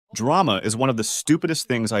Drama is one of the stupidest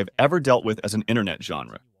things I've ever dealt with as an internet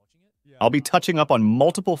genre. I'll be touching up on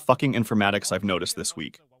multiple fucking informatics I've noticed this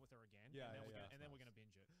week.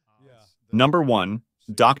 Number 1,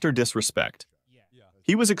 Dr. Disrespect.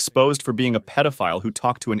 He was exposed for being a pedophile who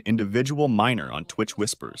talked to an individual minor on Twitch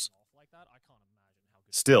Whispers.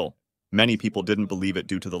 Still, many people didn't believe it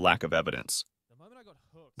due to the lack of evidence.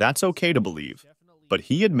 That's okay to believe, but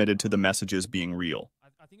he admitted to the messages being real.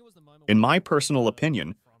 In my personal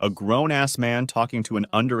opinion, a grown-ass man talking to an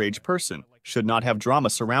underage person should not have drama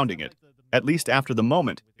surrounding it, at least after the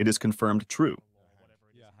moment it is confirmed true.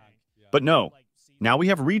 But no, now we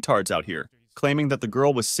have retards out here claiming that the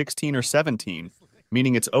girl was 16 or 17,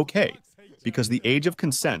 meaning it's okay, because the age of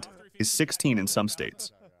consent is 16 in some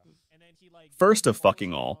states. First of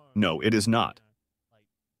fucking all, no, it is not.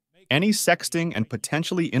 Any sexting and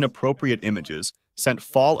potentially inappropriate images sent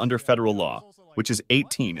fall under federal law, which is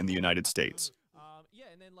 18 in the United States.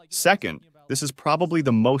 Second, this is probably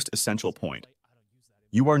the most essential point.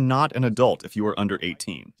 You are not an adult if you are under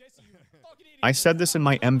 18. I said this in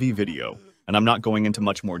my MV video, and I'm not going into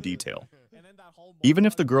much more detail. Even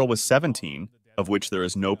if the girl was 17, of which there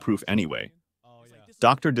is no proof anyway,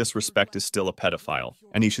 Dr. Disrespect is still a pedophile,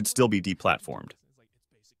 and he should still be deplatformed.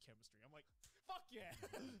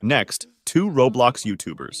 Next, 2 Roblox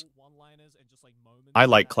YouTubers. I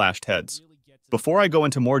like clashed heads. Before I go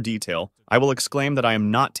into more detail, I will exclaim that I am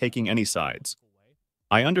not taking any sides.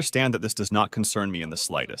 I understand that this does not concern me in the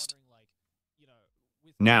slightest.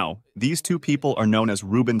 Now, these 2 people are known as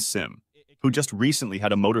Ruben Sim, who just recently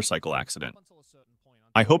had a motorcycle accident.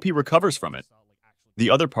 I hope he recovers from it. The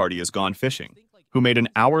other party is Gone Fishing, who made an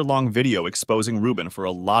hour-long video exposing Ruben for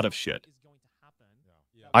a lot of shit.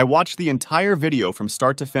 I watched the entire video from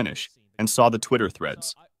start to finish and saw the Twitter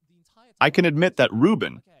threads. I can admit that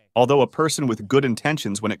Ruben, although a person with good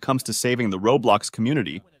intentions when it comes to saving the Roblox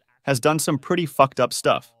community, has done some pretty fucked up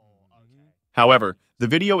stuff. However, the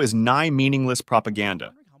video is nigh meaningless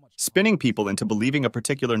propaganda, spinning people into believing a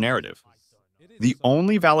particular narrative. The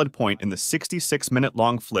only valid point in the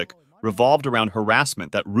 66-minute-long flick revolved around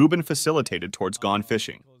harassment that Ruben facilitated towards Gone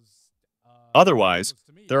Fishing. Otherwise,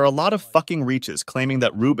 there are a lot of fucking reaches claiming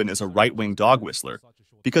that Ruben is a right-wing dog whistler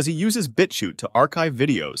because he uses BitChute to archive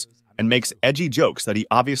videos and makes edgy jokes that he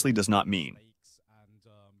obviously does not mean.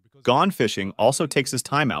 Gone Fishing also takes his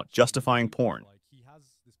time out justifying porn.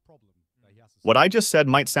 What I just said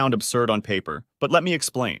might sound absurd on paper, but let me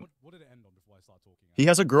explain. He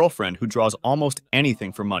has a girlfriend who draws almost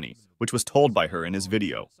anything for money, which was told by her in his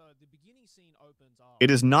video. It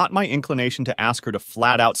is not my inclination to ask her to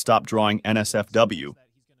flat out stop drawing NSFW.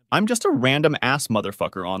 I'm just a random ass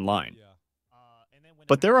motherfucker online.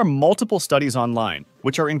 But there are multiple studies online,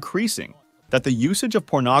 which are increasing, that the usage of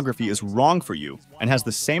pornography is wrong for you and has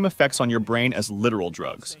the same effects on your brain as literal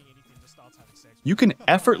drugs. You can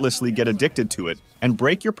effortlessly get addicted to it and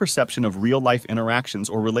break your perception of real-life interactions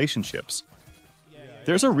or relationships.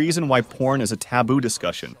 There's a reason why porn is a taboo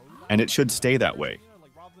discussion, and it should stay that way.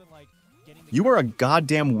 You are a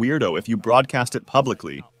goddamn weirdo if you broadcast it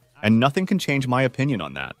publicly, and nothing can change my opinion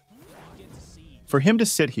on that. For him to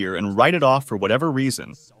sit here and write it off for whatever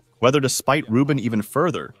reason, whether to spite Ruben even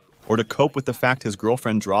further, or to cope with the fact his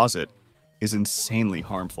girlfriend draws it, is insanely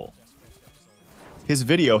harmful. His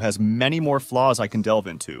video has many more flaws I can delve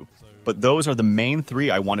into, but those are the main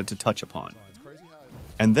 3 I wanted to touch upon.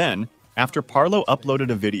 And then, after Parlo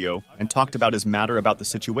uploaded a video and talked about his matter about the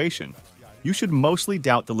situation, you should mostly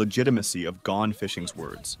doubt the legitimacy of Gone Fishing's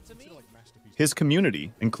words. His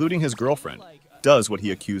community, including his girlfriend, does what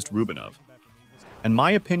he accused Ruben of. And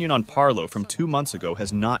my opinion on Parlo from 2 months ago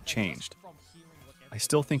has not changed. I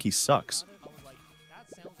still think he sucks.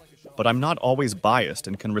 But I'm not always biased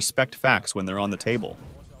and can respect facts when they're on the table.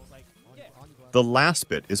 The last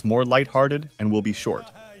bit is more lighthearted and will be short.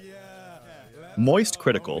 Moist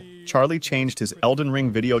Critical, Charlie changed his Elden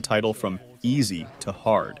Ring video title from easy to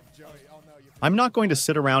hard. I'm not going to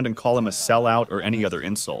sit around and call him a sellout or any other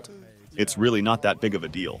insult. It's really not that big of a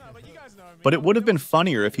deal. But it would have been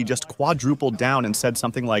funnier if he just quadrupled down and said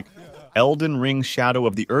something like, Elden Ring Shadow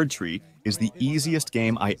of the Erdtree is the easiest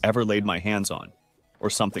game I ever laid my hands on, or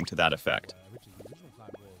something to that effect.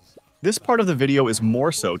 This part of the video is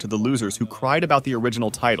more so to the losers who cried about the original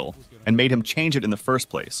title and made him change it in the first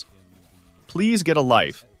place. Please get a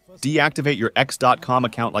life, deactivate your x.com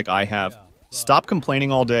account like I have, stop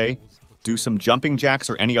complaining all day, do some jumping jacks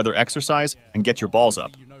or any other exercise, and get your balls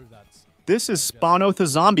up. This is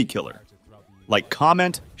Sponothezombiekiller. Like,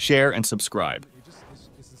 comment, share, and subscribe.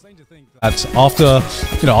 That after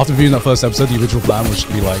viewing that first episode, the original plan was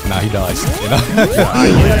to be like, nah, he dies. You know?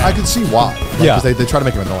 I can see why. Because they try to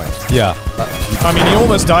make him annoying. Yeah. I mean, he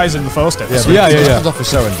almost dies in the first episode. Yeah. It comes off as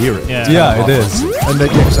so endearing. Yeah, it is. And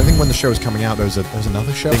because I think when the show was coming out, there was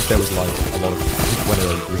another show. I think there was like a lot of when they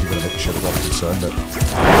were originally going to make the show, a lot of concern that they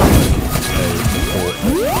thought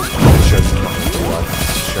the show's not going to be like the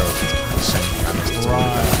show the same premise.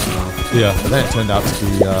 Yeah. But then it turned out to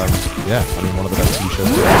be, one of the best TV shows.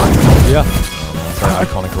 Yeah. Very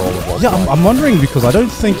iconic role of all Yeah, time. I'm wondering because I don't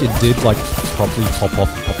think it did like properly pop off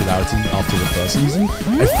in popularity after the first season.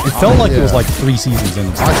 It felt like it was like 3 seasons in.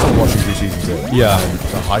 I started watching 3 seasons in. Yeah. And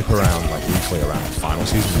the hype around, like weekly around the final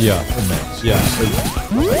season was immense. Yeah. I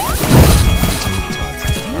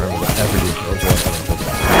remember that every week I was watching it.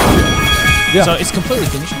 Yeah. So it's completely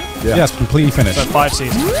finished? Yeah, it's completely finished. So 5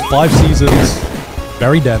 seasons. 5 seasons,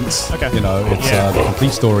 very dense. Okay. You know, it's the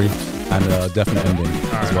complete story and a definite ending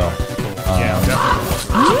as well. Definitely.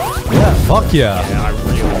 Yeah, fuck yeah. Yeah, I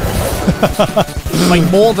really like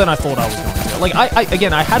more than I thought I was going to. Like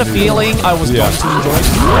I had a feeling I was going to enjoy it.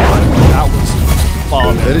 That was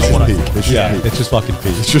far better than what I thought. It's just fucking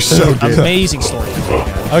peak. It's just so good. Amazing story.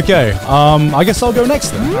 Okay, I guess I'll go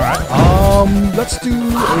next then. Alright. Let's do a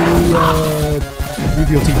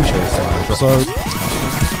movie or TV show. So,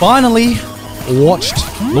 finally watched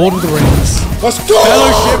Lord of the Rings. Let's go!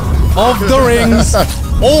 Fellowship of the Rings.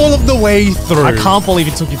 All of the way through. I can't believe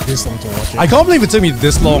it took you this long to watch it. I can't believe it took me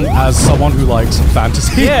this long as someone who likes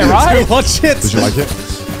fantasy. Yeah, right? to watch it. Did you like it?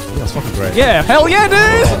 Yeah, it's fucking great. Yeah, hell yeah,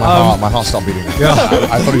 dude! Oh, my heart stopped beating. Yeah.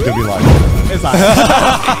 I thought he was gonna be like, It's like,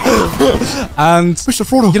 And Mr.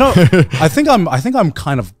 Frodo. you know, I think I'm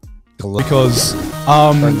kind of because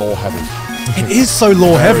very lore heavy. it is so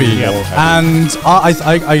lore heavy, lore heavy. and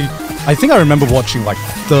I think I remember watching like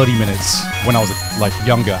 30 minutes when I was like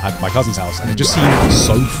younger at my cousin's house, and it just seemed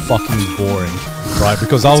so fucking boring, right?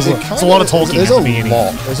 Because I was like, it's a lot of talking There's at a the beginning.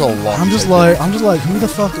 lot. There's a lot. I'm just like, who the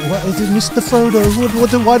fuck? What is it, Mr. Frodo?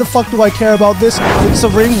 Why the fuck do I care about this? It's a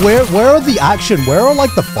ring. Where are the action? Where are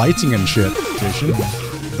like the fighting and shit?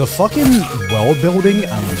 The fucking world building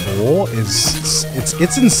and lore is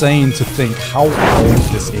it's insane to think how old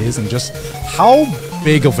this is and just how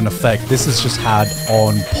big of an effect this has just had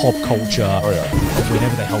on pop culture. Oh yeah.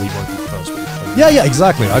 Whenever the hell he wrote the first one. Yeah,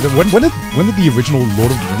 exactly. When did the original Lord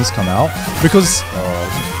of the Rings come out? Because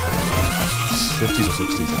 50s or 60s,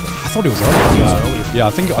 I think. I thought it was earlier. Yeah, I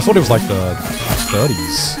thought it was like the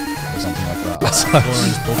 30s or something like that. Oh,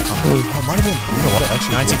 might have been. You know what?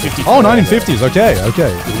 Actually, 1950. Oh, 1950s. Okay. It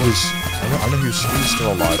was. I know he was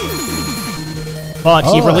still alive. But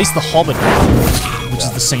he released The Hobbit, which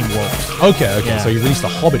is the same world. Okay. Yeah. So you released The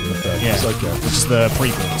Hobbit in the 30s. Yeah, Okay. which is the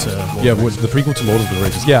prequel to Lord Yeah, of the with the prequel to Lord of the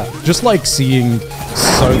Rings. Yeah, just like seeing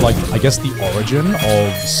I guess the origin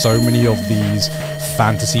of so many of these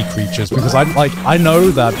fantasy creatures, because I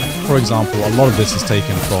know that, for example, a lot of this is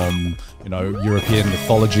taken from European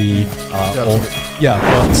mythology, but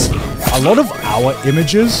a lot of our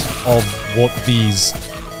images of what these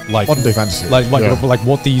Modern day fantasy. Like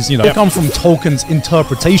what these come from Tolkien's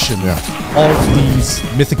interpretation of these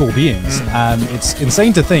mythical beings, and it's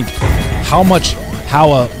insane to think how much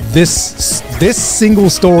power this single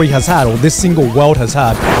story has had, or this single world has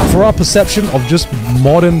had, for our perception of just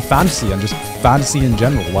modern fantasy and just fantasy in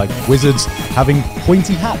general, like wizards having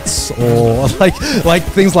pointy hats or like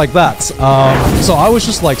things like that. So I was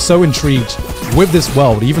just like so intrigued with this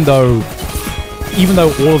world, even though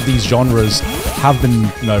all of these genres have been,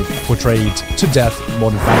 portrayed to death in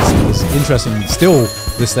modern fantasy. It was interesting still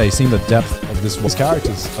this day seeing the depth of this world's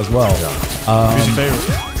characters as well. Who's your favorite?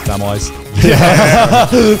 Samwise.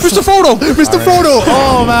 Mr. Frodo! Mr. Frodo!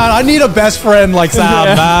 Oh man, I need a best friend like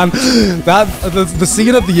Sam, man. The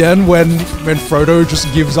scene at the end when Frodo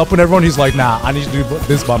just gives up on everyone, he's like, nah, I need to do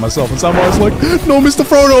this by myself. And Samwise like, no, Mr.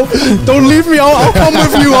 Frodo, don't leave me, I'll come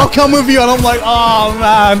with you, I'll come with you. And I'm like, oh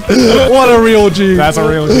man, what a real G. That's a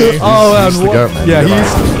real G. Oh man, He's the goat, man. Yeah,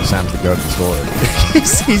 Sam's the goat of the story.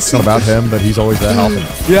 he's It's not about him, but he's always there helping.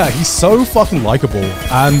 Yeah, he's so fucking likable,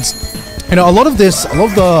 and a lot of the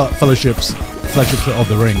Fellowship of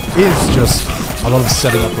the Ring is just a lot of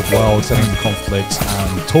setting up the world, setting up the conflict,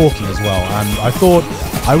 and talking as well. And I thought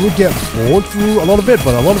I would get bored through a lot of it,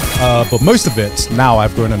 but most of it now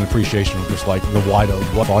I've grown an appreciation of just like the wider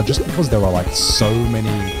world, just because there are like so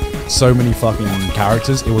many so many fucking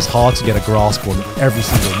characters, it was hard to get a grasp on every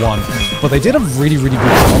single one. But they did a really, really good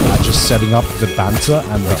job at just setting up the banter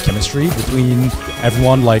and the chemistry between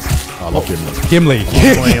everyone. Like, I love Gimli.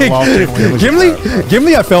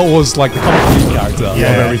 Gimli, I felt was like the comic relief character of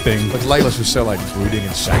everything. Like Leyless was so like brooding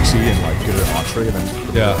and sexy and like good at archery, and then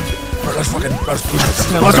let's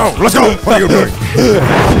go. What are you doing?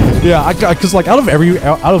 Yeah, because like out of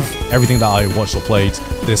everything that I watched or played,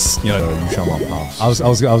 this you shall not pass. I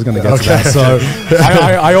was gonna get to that. So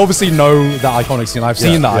I obviously know that iconic scene. I've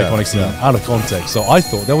seen that iconic scene out of context. So I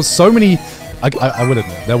thought there was so many. I would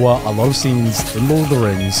admit there were a lot of scenes in Lord of the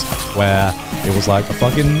Rings where it was like a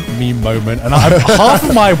fucking meme moment, and half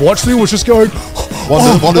of my watch through was just going. One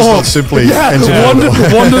does not simply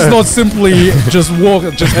one does not simply just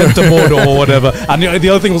enter Mordor or whatever. And the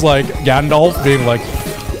other thing was like Gandalf being like,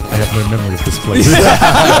 I have no memory of this place. I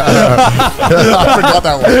forgot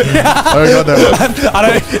that one.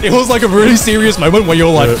 And it was like a really serious moment where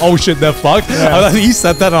you're like, oh shit, they're fucked. And he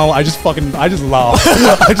said that, and I just laughed.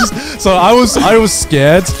 So I was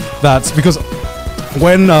scared that because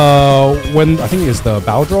when I think it's the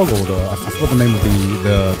Balrog or I forgot the name of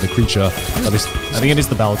the creature. I think it is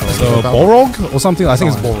the Balrog. The Balrog or something. I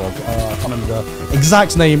think it's Balrog. I can't remember the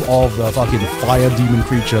exact name of the fucking fire demon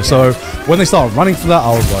creature. So when they started running for that,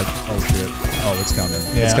 I was like, oh shit, oh it's coming,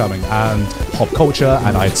 it's coming. And pop culture,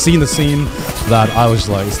 and I had seen the scene that I was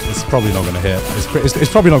like, it's probably not gonna hit. It's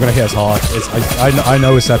probably not gonna hit as hard. I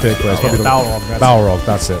know it's epic, but it's probably Balrog.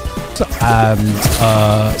 That's it.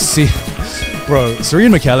 And see. Bro,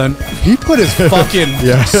 Ciaran McKellen, he put his fucking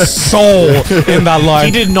soul in that line.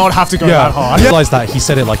 He did not have to go that hard. I realized that he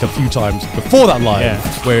said it like a few times before that line,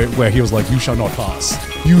 where he was like, "You shall not pass.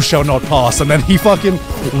 You shall not pass," and then he fucking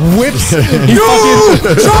whips. You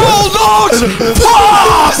shall not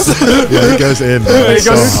pass. Yeah, he goes in. He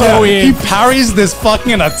goes so in. He parries this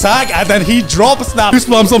fucking attack, and then he drops that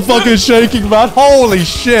goosebumps. I'm fucking shaking, man. Holy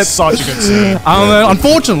shit! Such a good scene. And then,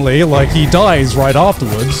 unfortunately, like he dies right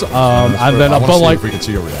afterwards. And then, but like, we can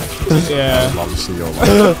see your reaction. Yeah. I'd love to see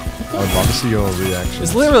your reaction.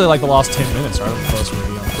 It's literally like the last 10 minutes, right, of the first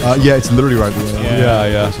movie. Yeah, it's literally right there.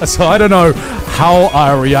 Yeah. So I don't know how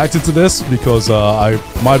I reacted to this because I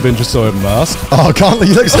might have been just so immersed. Oh,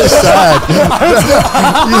 you look so sad.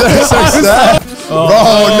 You look so sad.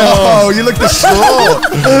 Oh no, you look distraught.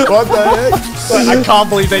 What the heck? I can't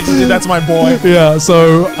believe they did that to my boy. Yeah,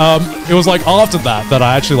 so it was like after that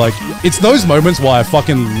I actually like, it's those moments where I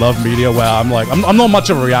fucking love media where I'm like, I'm not much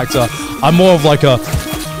of a reactor. I'm more of like a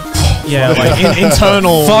like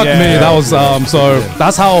internal. Fuck me, that was so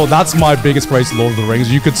that's my biggest praise to Lord of the Rings.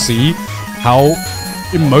 You could see how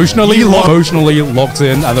emotionally locked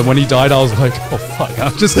in, and then when he died, I was like, oh fuck,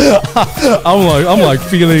 I'm like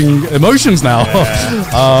feeling emotions now.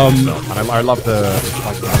 And I love the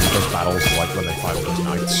those battles, like when they fight all those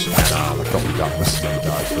knights, and like don't be done. What's his name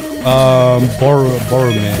died?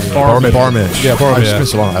 Boromir. Yeah, Boromir. It's been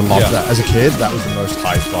so long. I loved that as a kid. That was the most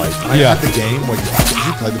high fight. I had the game where did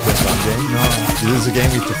you play the PS1 game? No. This is a game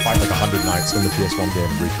where you have to fight like 100 knights in the PS1 game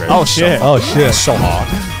and recreate. Oh shit! It's so hard.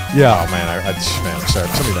 Yeah. Oh man, so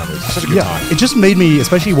something that is such a good time. It just made me,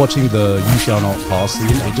 especially watching the You Shall Not Pass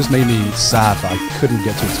scene, it just made me sad that I couldn't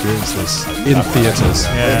get to experience this in theaters.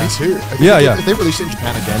 Yeah, me too. If they released it in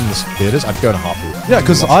Japan again in the theaters, I'd go to heartbeat. Yeah,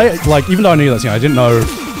 because I like, even though I knew that scene, I didn't know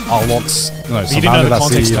a lot. Surrounded that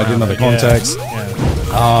scene. I didn't know the context.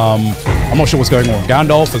 I'm not sure what's going on with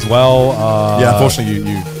Gandalf as well. Unfortunately,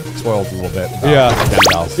 you spoiled a little bit.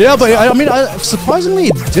 Yeah, but I mean, surprisingly,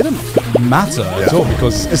 it didn't matter at all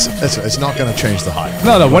because it's not going to change the hype.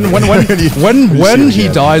 No. When he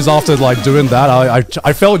dies after like doing that,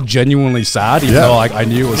 I felt genuinely sad, even though like I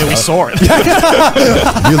knew it was. Yeah, we saw it.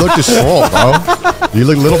 You look distraught, bro.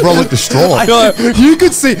 Little bro looked distraught. You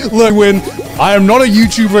could see. Look, when I am not a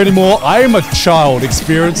YouTuber anymore, I am a child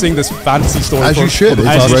experiencing this fantasy story. As you should.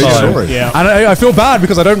 It's a great story. Yeah. And I feel bad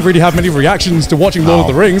because I don't really have many reactions to watching Lord of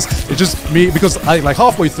the Rings. It's just me because I like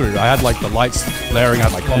halfway through I had like the lights flaring, I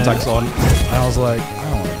had my contacts on, and I was like, I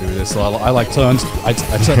don't want to do this. So I like turned.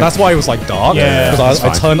 That's why it was like dark. Because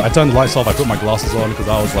I turned the lights off. I put my glasses on because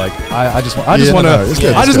I was like, I just want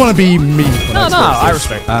to be me. I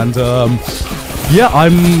respect. And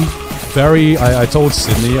I told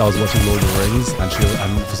Sydney I was watching Lord of the Rings, and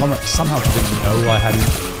somehow she didn't know I hadn't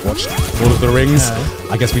watched Lord of the Rings.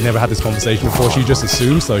 I guess we never had this conversation before. She just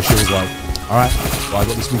assumed, so she was like, all right, well, I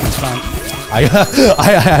got this weekend's plan. I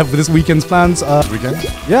have this weekend's plans. Weekend?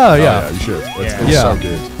 Yeah, you should. It's so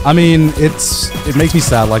good. I mean, it makes me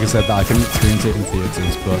sad, like I said, that I couldn't experience it in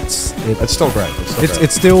theaters, but it's still great.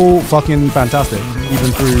 It's still fucking fantastic,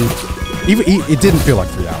 even it didn't feel like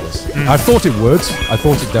 3 hours. I thought it would. I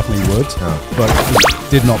thought it definitely would, but it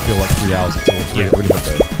did not feel like 3 hours at all. Yeah. Really hope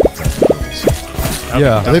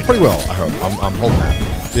Yeah. they play well, I hope. I'm holding out.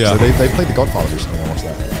 Yeah. So they played The Godfather recently. I watched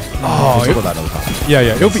that. Oh, We'll talk about that another time.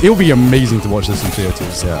 yeah. It'll be amazing to watch this in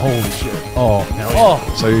theaters. Yeah. Holy shit. Oh.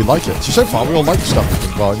 So you like it. So far, we all like stuff.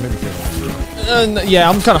 Well, maybe Yeah,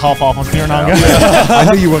 I'm kind of half off on Fear and Hunger. I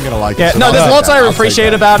knew you weren't going to like it. Yeah, so no, I'll there's take lots that. I I'll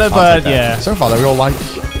appreciate take that. about it, I'll but take that. yeah. So far, we all like.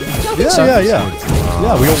 Yeah.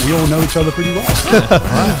 We all know each other pretty well.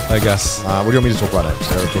 I guess. What do you want me to talk about next?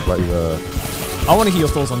 Talk about your. I want to hear your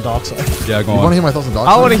thoughts on Darkseid. Yeah, go You want to on. hear my thoughts on Dark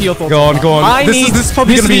I want to hear your thoughts. Go on. This is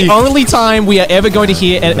probably this going to is be the only time we are ever going to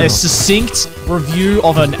hear a succinct review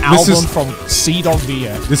of an album from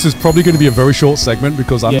C.a.b.a. This is probably going to be a very short segment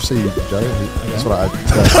because I'm See, Joe, that's what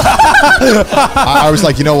I was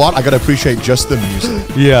like, you know what? I got to appreciate just the music.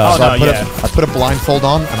 yeah. Oh, So no, I put a blindfold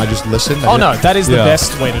on and I just listened. Oh no, that is the Yeah.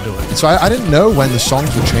 best way to do it. So I didn't know when the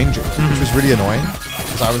songs were changing, which was really annoying.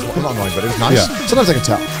 Because I was not annoying, but it was nice. Yeah. Sometimes I can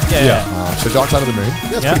tell. Yeah. So Dark Side of the Moon,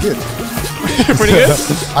 yeah, it's Yeah. pretty good. Pretty good.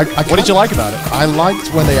 What did you like about it? I liked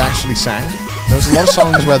when they actually sang. There was a lot of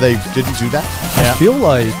songs where they didn't do that. I feel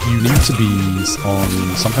like you need to be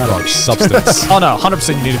on some kind of like substance. Oh no,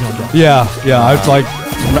 100% you need to know that. Yeah.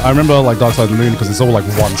 I remember like Dark Side of the Moon because it's all like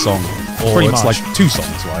one song, or Pretty it's much. like 2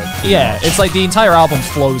 songs, right? Yeah, it's like the entire album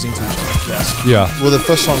flows into each other. Yes. Yeah. Well, the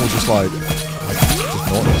first song was just like just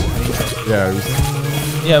noise. Yeah, it was.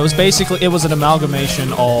 Yeah, it was an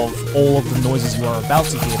amalgamation of all of the noises you are about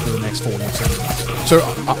to hear for the next 40 seconds. So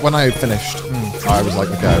when I finished, I was like,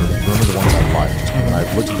 okay, I remember the ones I liked. And I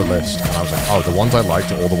looked at the list and I was like, oh, the ones I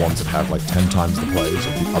liked are all the ones that have like 10 times the plays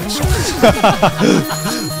of the other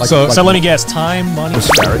songs. So let me guess, Time, Money. was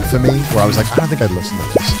scary for me, where I was like, I don't think I'd listen to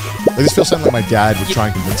this. Like, this feels something like my dad would try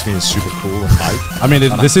and convince me is super cool and hype. I mean,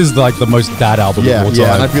 this is like the most dad album of all time.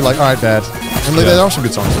 Yeah, and I'd be like, all right, Dad. And there are some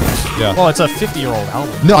good songs. Yeah. Well, it's a 50-year-old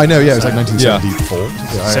album. No, I know. Yeah, it was like 1974.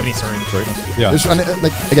 Yeah, 73. Yeah. It was, and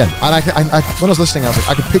like again, and when I was listening, I was like,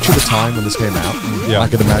 I could picture the time when this came out. Yeah. And I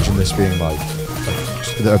could imagine this being like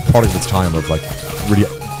a product of its time of like really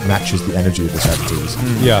matches the energy of the 70s.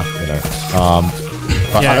 Yeah. You know.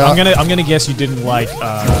 But Yeah, I'm gonna guess you didn't like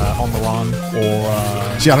On the Run or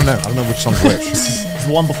See, I don't know which song's which.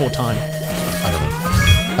 the one before Time. I don't know.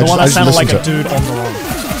 The one that sounded like a listened to dude on the run.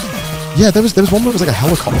 Yeah, there was one where it was like a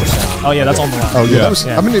helicopter sound. Oh yeah, that's On the Run. Oh yeah, Yeah. that was.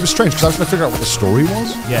 I mean, it was strange because I was trying to figure out what the story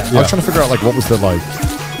was. Yeah. I was trying to figure out like what was the premise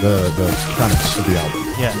of the album.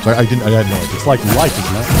 Yeah. So I had no idea. It's like life,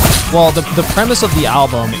 isn't it? Well, the premise of the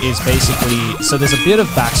album is basically, so there's a bit of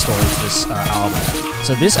backstory to this album.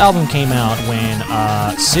 So this album came out when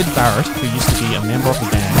Sid Barrett, who used to be a member of the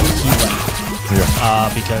band, he left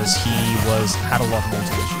because he had a lot of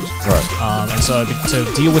mental issues. Right. And so to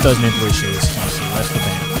deal with those mental issues, he left the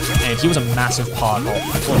band. And he was a massive part of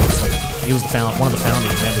Floyd. He was one of the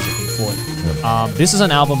founding members of Pink Floyd. This is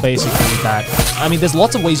an album basically that, I mean, there's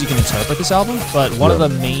lots of ways you can interpret this album, but one of the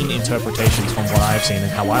main interpretations from what I've seen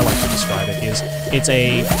and how I like to describe it is it's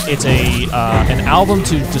an album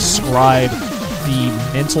to describe the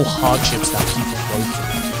mental hardships that people go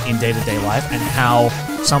through in day-to-day life and how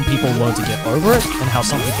some people learn to get over it and how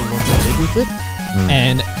some people learn to live with it,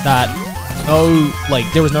 and that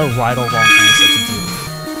there was no right or wrong answer to do.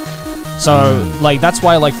 So, like, that's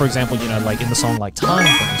why, like, for example, you know, like, in the song, like, Time,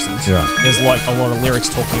 for instance, there's, like, a lot of lyrics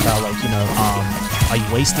talking about, like, you know, are you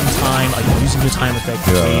wasting time? Are you using your time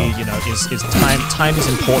effectively? You know, is time is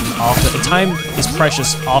important time is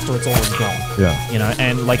precious after it's already gone. Yeah. You know,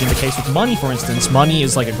 and, like, in the case with Money, for instance, Money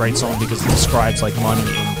is, like, a great song because it describes, like, money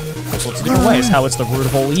in all sorts of different ways. How it's the root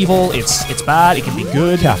of all evil, it's bad, it can be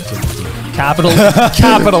good.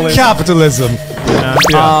 Capitalism.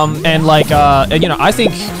 You know? And, like, you know, I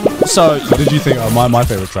think... So, what did you think? My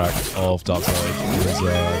favorite track of Dark Side was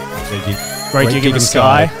Great Gig in the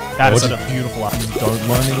Sky. That is a beautiful album you don't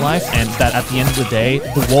learn in life, and that at the end of the day,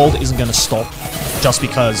 the world isn't going to stop just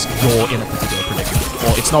because you're in a particular predicament.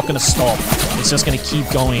 Or it's not going to stop. It's just going to keep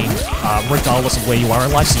going regardless of where you are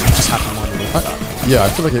in life, so you just have to learn to live with that. Yeah, I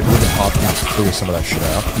feel like it would have been hard for me to figure some of that shit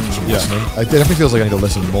out. Listening. It definitely feels like I need to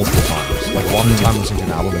listen multiple times. Like one time listening to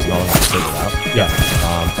an album is not enough to figure it out. Yeah.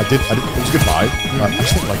 I did. It was a good vibe. I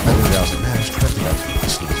just think like mentally I was like, man, I just don't think I'd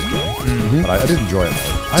listen to this again. But I did enjoy it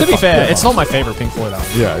though. To be fair, it's not my favorite Pink Floyd album.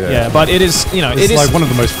 Yeah. But it is, you know, it's like one of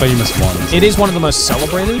the most famous ones. It is one of the most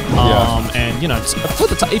celebrated. And you know,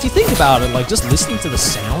 if you think about it, like just listening to the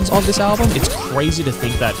sounds of this album, it's crazy to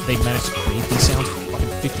think that they've managed to create these sounds for fucking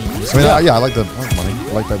 50 years. I mean, I like the Money.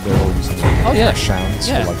 like that they're all using sounds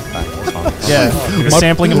Yeah. for like that time. Yeah,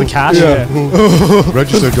 sampling of the cash.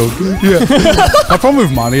 Register goes. My problem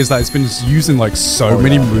with money is that it's been used in like so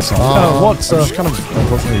many movies. It's just kind of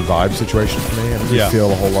unfortunately vibe situation for me. I don't really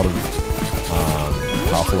feel a whole lot of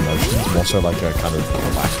powerful emotions. More so like a kind of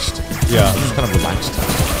relaxed. Yeah. Just kind of relaxed.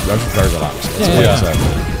 I was very relaxed. That's Yeah, what yeah. I'd say.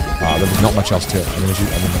 There was not much else to it. I mean,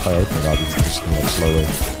 if I open it, I'd just like slowly,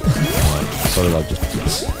 like just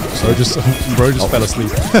Bro just fell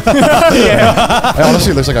asleep. It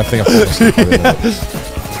honestly looks like I think I've fallen asleep.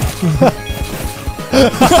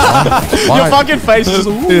 Your fucking face is.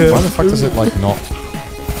 Why the fuck does it like not?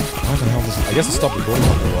 Why the hell does it? I guess it stopped recording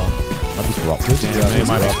after a while. Might be corrupted. It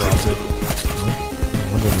might be corrupted.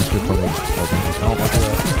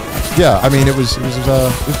 Yeah, I mean, it was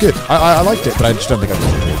good. I liked it, but I just don't think I'd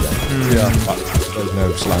watch it again. Yeah, there's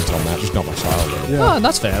no slant on that. Just not my style. Really. Oh,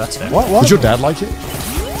 that's fair. That's fair. Did your dad like it?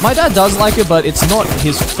 My dad does like it, but it's not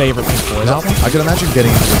his favorite Pink Floyd album. I can imagine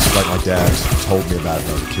getting into this like my dad told me about it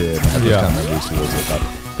when I was a kid. I had those kind of memories towards it, but I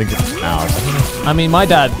think now it's like, I mean, my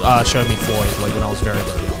dad showed me Floyd like when I was very,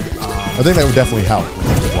 very young. I think that would definitely help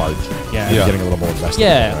with like getting a little more invested.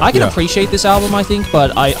 Yeah, in it, I can appreciate this album, I think,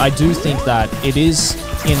 but I do think that it is,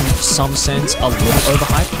 in some sense, a little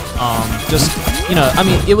overhyped. Just, you know, I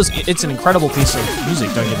mean, it's an incredible piece of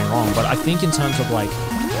music, don't get me wrong, but I think in terms of like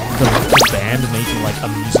the band making like a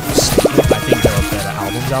musical statement, I think there are better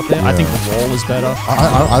albums out there. I think The Wall is better.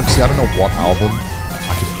 I don't know what album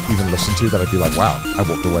I could even listen to that I'd be like, wow, I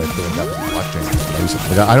walked away feeling that was life-changing, amazing.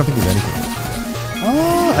 Like, I don't think there's anything.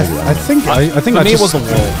 I think For me, it was The Wall.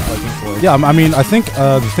 Like Pink Floyd. Yeah, I mean, I think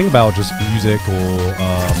the thing about just music or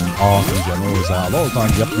art in general is that a lot of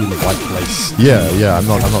times you have to be in the right place. Yeah, I'm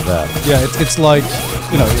not that. Yeah, it's like,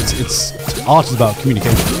 you know, it's art is about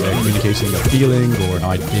communication, communicating a feeling or an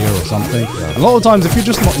idea or something. And a lot of times, if you're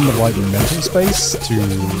just not in the right mental space to,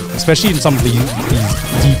 especially in some of these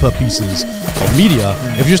deeper pieces of media,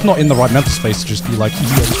 if you're just not in the right mental space to just be like,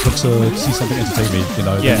 just put to see something entertain me, you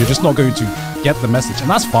know, then you're just not going to get the message, and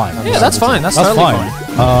that's fine. Yeah, that's fine. That's totally fine.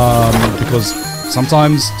 Because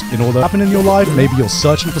sometimes, in order to happen in your life, maybe you're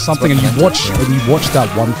searching for something, and you watch that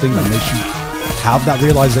one thing that makes you have that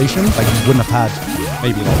realization that you wouldn't have had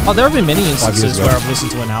maybe. Like, there have been many instances where I've listened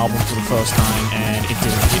to an album for the first time and it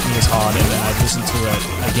didn't hit me as hard, and then I've listened to it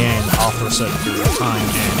again after a certain period of time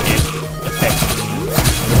and it affected me.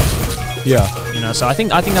 Yeah, you know. So I think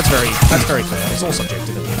that's very fair. It's all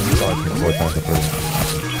subjective at the end of the day.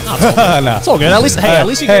 It's all good. At least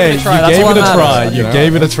you gave it a try. You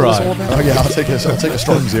gave it a try. Oh yeah, I'll take a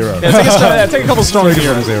strong zero. Take a couple strong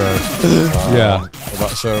zeros. Yeah.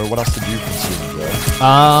 So what else did you consume,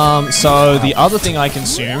 Joe? So the other thing I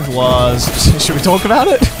consumed was. Should we talk about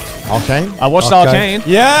it? Arcane? I watched Arcane.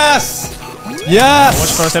 Yes. I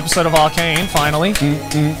watched the first episode of Arcane finally.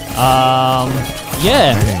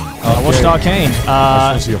 Yeah. I watched Arcane. I just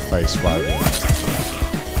want to see your face, by the way.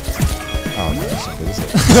 Oh, no, that's not good, is it?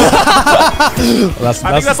 I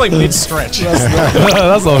think that's like mid-stretch.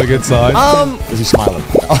 That's not a good sign. Is he smiling?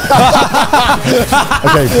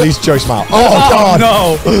 Okay, please, Joe, smile. Oh God!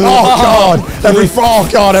 No! Oh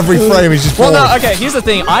God! Every frame is just. Well, no. Okay, here's the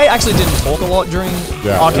thing. I actually didn't talk a lot during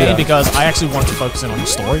Arcane because I actually wanted to focus in on the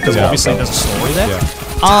story because obviously there's a story there.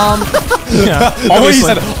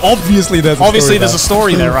 Obviously there's a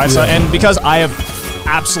story there, right? So, and because I have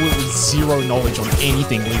absolutely zero knowledge on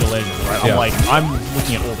anything League of Legends, right? I'm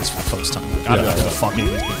looking at all this for the first time. Like, I don't know who the fuck any of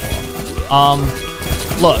these people are.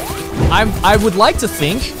 Look, I would like to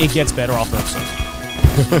think it gets better after episode.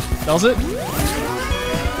 Does it?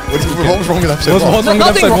 What was wrong with episode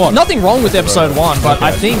one? Nothing wrong with episode 1, but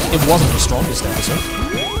I think it wasn't the strongest episode.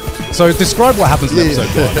 So describe what happens in episode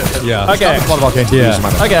 1. Yeah. Okay.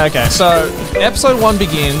 Okay. So episode 1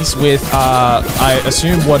 begins with I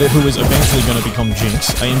assume who is eventually going to become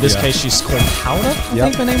Jinx. In this case, she's called Powder. I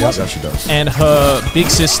think her name was. Yeah, she does. And her big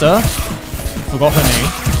sister, forgot her name,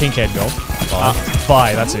 pink-haired girl.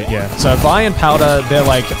 Vi, that's it. Yeah. So Vi and Powder, they're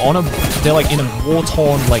like in a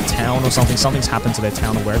war-torn like town or something. Something's happened to their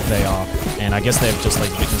town or wherever they are, and I guess they've just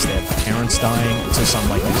like witnessed their parents dying to some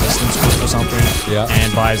like resistance group or something. Yeah.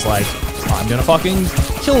 And Vi's like, I'm gonna fucking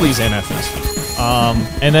kill these MFers.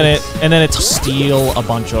 And then it steal a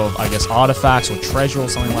bunch of, I guess, artifacts or treasure or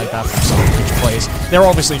something like that from some rich place. They're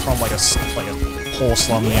obviously from like a poor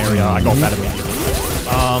slummy area. I got that immediately.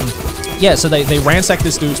 Yeah, so they ransack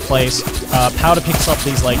this dude's place. Powder picks up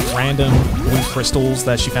these like random blue crystals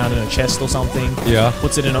that she found in a chest or something. Yeah.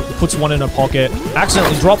 Puts one in her pocket.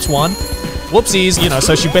 Accidentally drops one. Whoopsies, you know.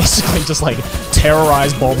 So she basically just like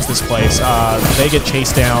bombs this place. They get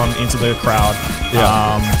chased down into the crowd.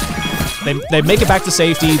 Yeah. they make it back to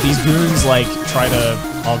safety. These goons like try to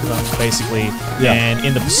hug them basically, and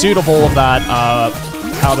in the pursuit of all of that,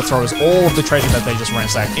 Powder throws all of the treasure that they just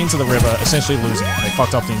ransacked into the river, essentially losing it. They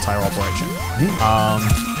fucked up the entire operation.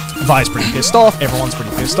 Vi's pretty pissed off. Everyone's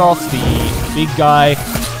pretty pissed off. The big guy,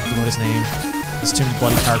 I don't know his name. There's too many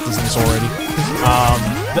bloody characters in this already.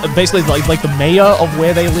 Basically, like the mayor of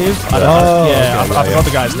where they live. I forgot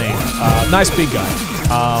the guy's name. Nice big guy.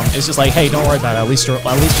 It's just like, hey, don't worry about it. At least you're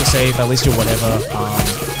safe. At least you're whatever.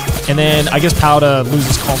 And then I guess Powder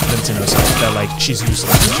loses confidence in herself. That like she's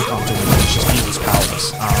useless. She can't do anything. She feels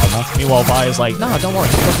powerless. Meanwhile, Vi is like, nah, don't worry.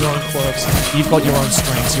 You've got your own quirks. You've got your own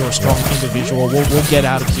strengths. You're a strong individual. We'll get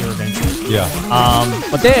out of here eventually. Yeah.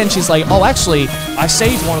 But then she's like, oh, actually, I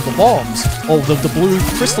saved one of the bombs, or the blue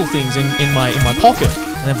crystal things in my pocket.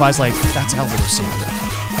 And then Vi's like, that's our little secret.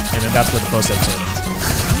 And then that's where the first episode ends.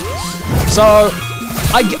 So,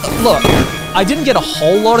 look. I didn't get a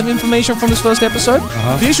whole lot of information from this first episode.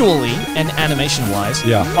 Visually and animation-wise,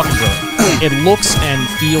 fucking brilliant. It looks and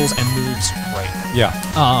feels and moves great. Yeah.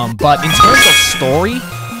 But in terms of story,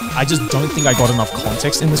 I just don't think I got enough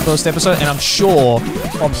context in this first episode, and I'm sure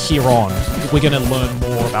from here on, we're going to learn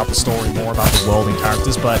more about the story, more about the world and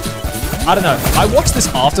characters, but I don't know. I watched this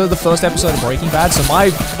after the first episode of Breaking Bad, so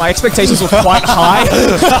my expectations were quite high.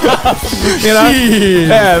 You know?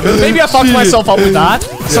 Yeah, maybe I fucked myself up with that.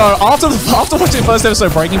 So after watching the first episode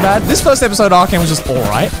of Breaking Bad, this first episode of Arcane was just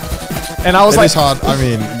alright. And I was like... It's hard. I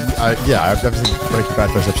mean, I think Breaking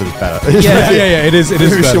Bad first episode is better. Yeah, it is Maybe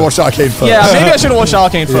we should watch Arcane first. Yeah, maybe I should have watched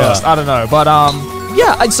Arcane first. I don't know. But,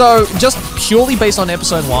 yeah, and so just purely based on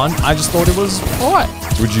episode 1, I just thought it was alright.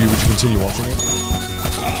 Would you continue watching it?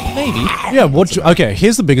 Maybe. Yeah, okay,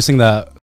 here's the biggest thing that